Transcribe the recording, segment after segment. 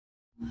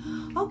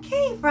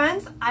Okay,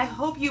 friends, I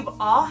hope you've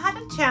all had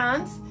a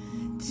chance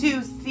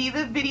to see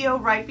the video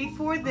right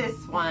before this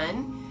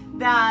one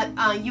that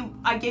I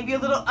gave you a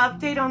little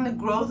update on the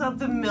growth of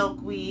the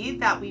milkweed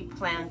that we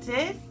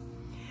planted.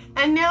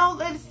 And now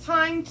it's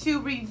time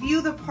to review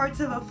the parts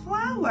of a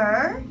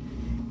flower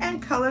and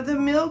color the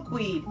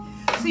milkweed.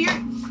 So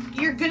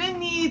you're gonna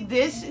need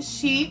this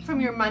sheet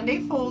from your Monday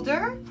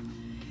folder.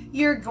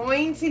 You're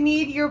going to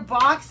need your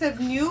box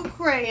of new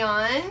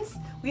crayons.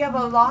 We have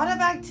a lot of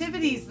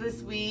activities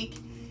this week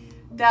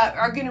that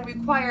are going to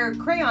require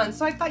crayons,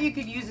 so I thought you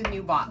could use a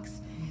new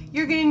box.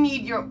 You're going to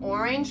need your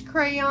orange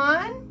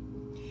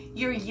crayon,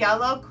 your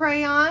yellow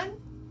crayon,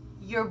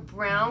 your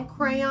brown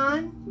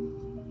crayon,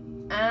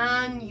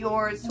 and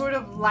your sort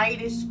of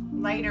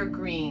lighter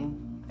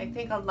green. I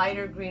think a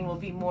lighter green will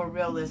be more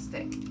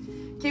realistic.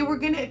 Okay, we're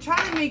going to try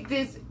to make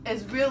this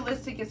as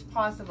realistic as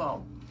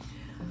possible.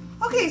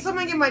 Okay, so I'm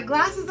going to get my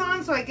glasses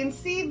on so I can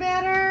see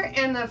better,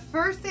 and the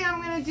first thing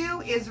I'm going to do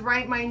is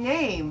write my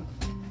name.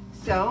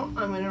 So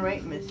I'm going to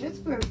write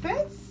Mrs.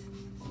 Griffiths,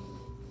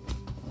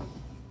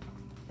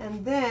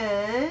 and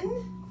then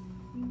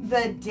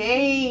the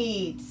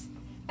date,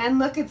 and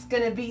look, it's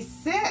going to be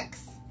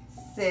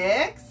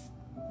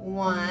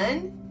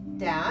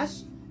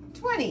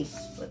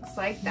 6/1-20. Looks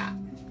like that.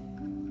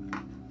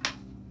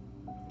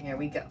 There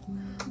we go.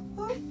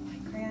 Oh, my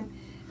crayon.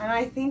 And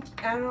I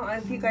don't know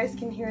if you guys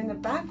can hear in the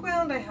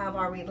background, I have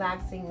our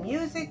relaxing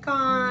music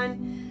on.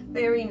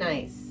 Very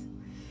nice.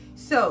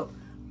 So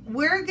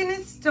we're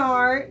gonna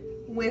start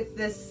with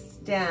the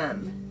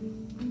stem.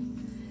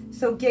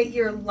 So get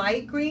your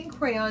light green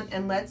crayon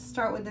and let's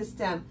start with the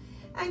stem.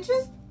 And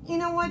just, you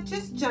know what,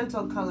 just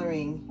gentle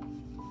coloring.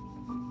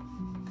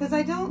 Because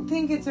I don't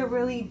think it's a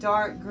really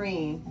dark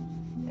green,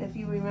 if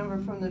you remember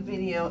from the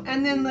video.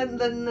 And then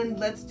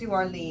let's do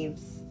our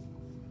leaves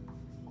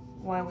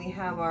while we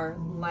have our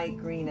light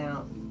green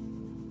out.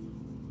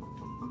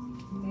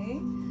 Okay,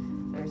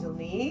 there's a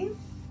leaf.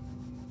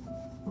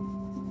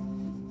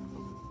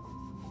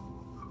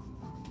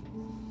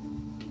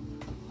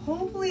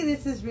 Hopefully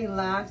this is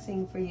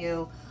relaxing for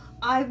you.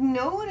 I've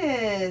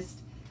noticed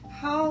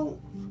how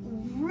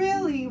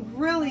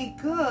really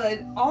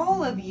good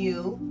all of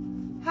you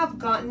have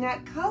gotten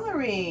at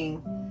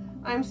coloring.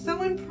 I'm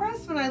so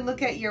impressed when I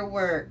look at your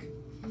work.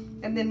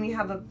 And then we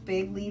have a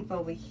big leaf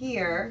over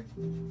here.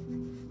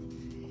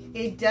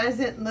 It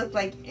doesn't look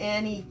like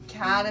any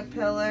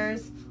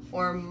caterpillars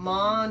or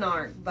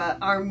monarch, but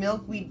our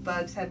milkweed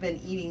bugs have been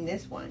eating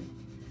this one.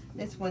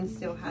 This one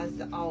still has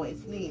the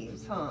always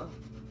leaves, huh?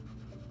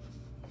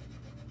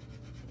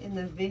 In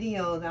the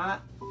video,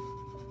 that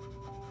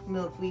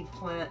milkweed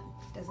plant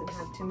doesn't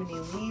have too many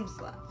leaves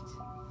left.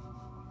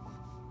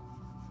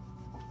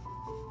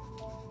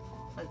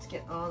 Let's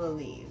get all the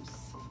leaves.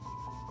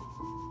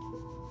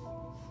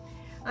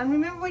 And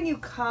remember, when you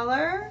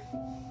color,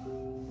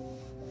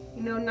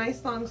 you know,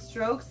 nice long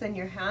strokes, then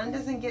your hand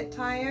doesn't get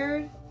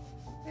tired.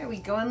 There we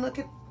go, and look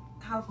at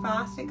how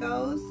fast it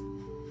goes.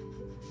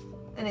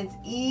 And it's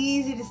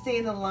easy to stay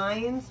in the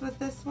lines with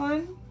this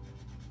one.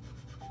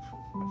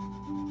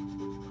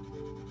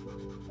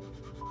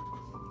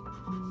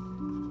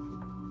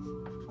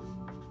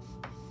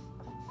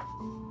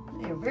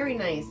 They're very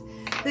nice.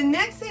 The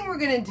next thing we're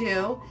gonna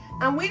do,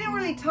 and we didn't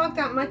really talk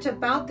that much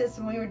about this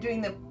when we were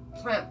doing the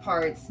plant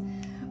parts,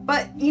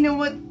 but you know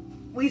what?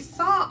 We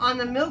saw on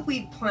the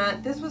milkweed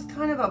plant, this was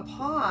kind of a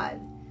pod,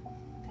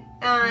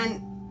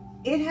 and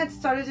it had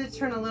started to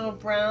turn a little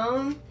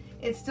brown.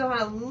 It still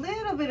had a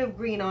little bit of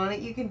green on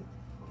it. You can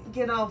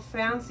get all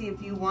fancy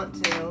if you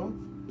want to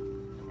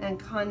and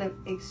kind of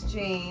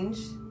exchange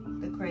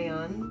the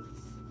crayons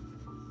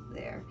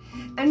there.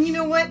 And you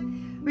know what?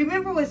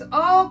 Remember, it was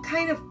all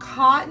kind of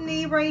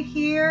cottony right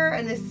here,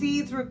 and the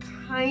seeds were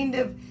kind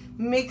of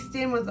mixed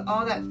in with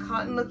all that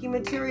cotton looking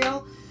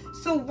material.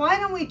 So why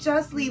don't we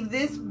just leave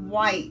this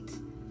white?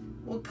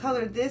 We'll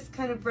color this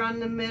kind of brown in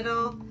the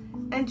middle,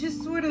 and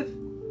just sort of,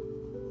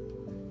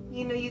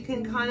 you know, you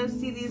can kind of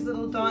see these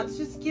little dots.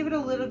 Just give it a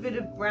little bit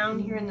of brown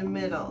here in the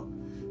middle.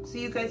 So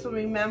you guys will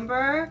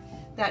remember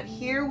that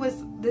here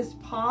was this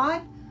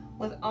pod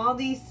with all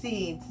these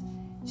seeds.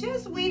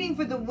 Just waiting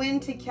for the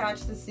wind to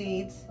catch the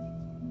seeds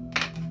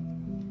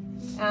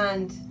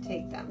and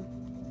take them.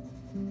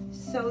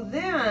 So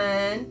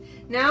then,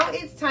 now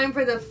it's time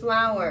for the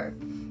flower.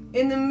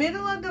 In the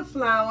middle of the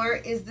flower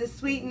is the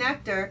sweet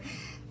nectar.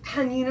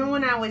 And you know,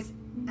 when I was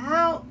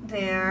out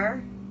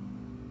there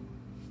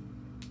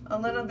a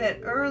little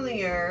bit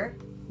earlier,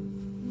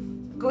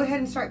 go ahead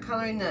and start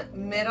coloring the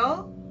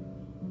middle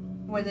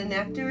where the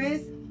nectar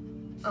is.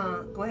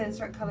 Go ahead and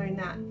start coloring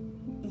that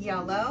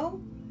yellow.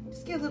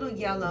 Just get a little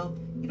yellow.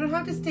 You don't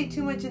have to stay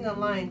too much in the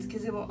lines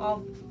because it will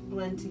all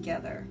blend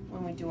together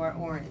when we do our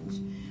orange.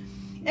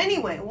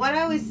 Anyway, what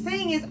I was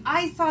saying is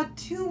I saw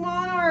two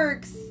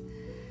monarch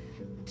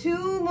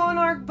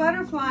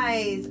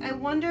butterflies. I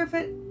wonder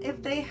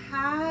if they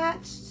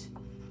hatched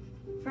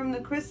from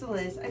the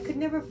chrysalis. I could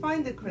never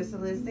find the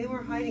chrysalis. They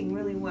were hiding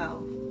really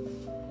well,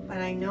 but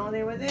I know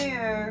they were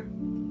there.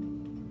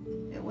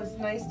 It was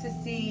nice to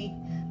see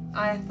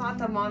I thought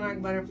the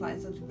monarch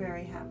butterflies looked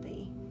very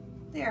happy.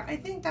 There, I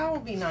think that will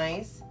be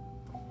nice.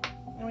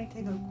 Let me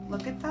take a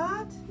look at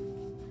that.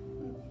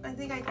 I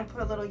think I can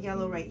put a little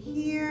yellow right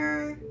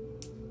here.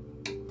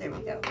 There we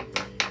go.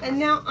 And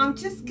now I'm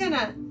just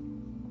gonna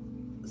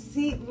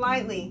see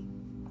lightly.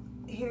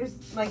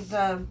 Here's like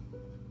the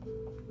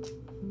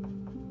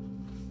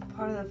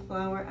part of the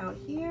flower out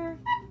here.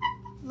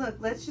 Look,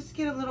 let's just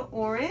get a little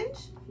orange.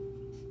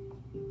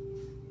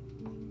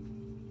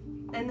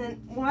 And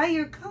then while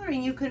you're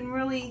coloring, you can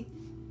really,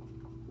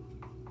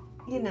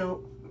 you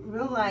know,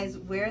 realize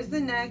where's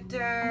the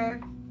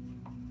nectar,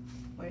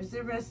 where's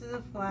the rest of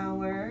the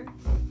flower.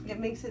 It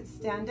makes it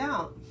stand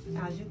out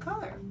as you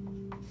color.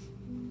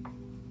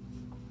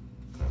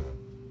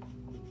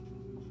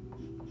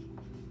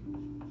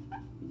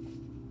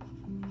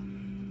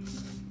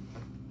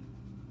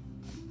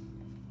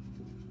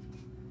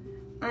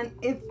 And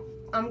if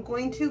I'm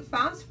going too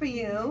fast for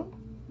you,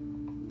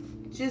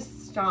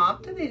 just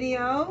stop the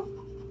video.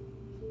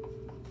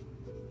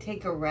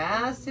 Take a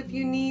rest if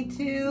you need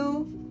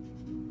to.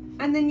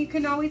 And then you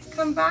can always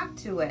come back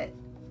to it.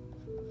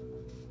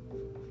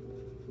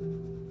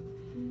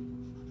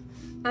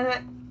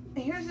 And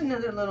here's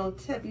another little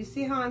tip. You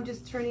see how I'm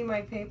just turning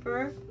my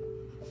paper?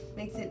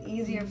 Makes it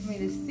easier for me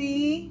to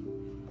see.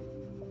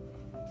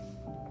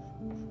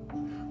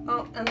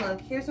 Oh, and look,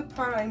 here's a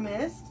part I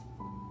missed.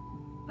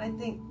 I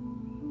think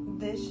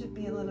this should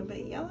be a little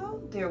bit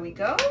yellow. There we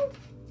go.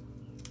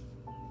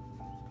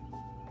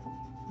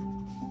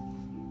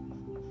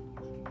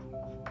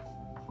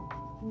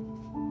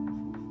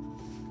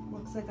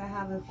 Looks like I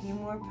have a few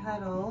more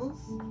petals.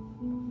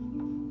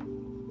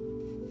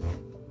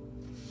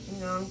 You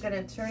know, I'm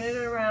gonna turn it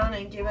around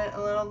and give it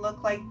a little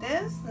look like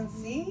this and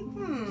see.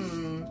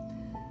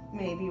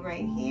 Maybe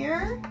right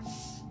here.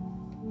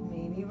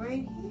 Maybe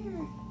right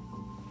here.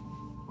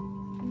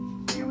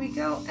 There we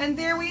go. And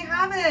there we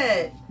have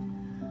it.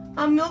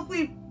 A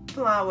milkweed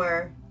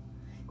flower.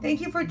 Thank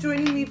you for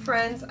joining me,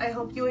 friends. I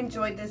hope you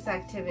enjoyed this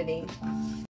activity.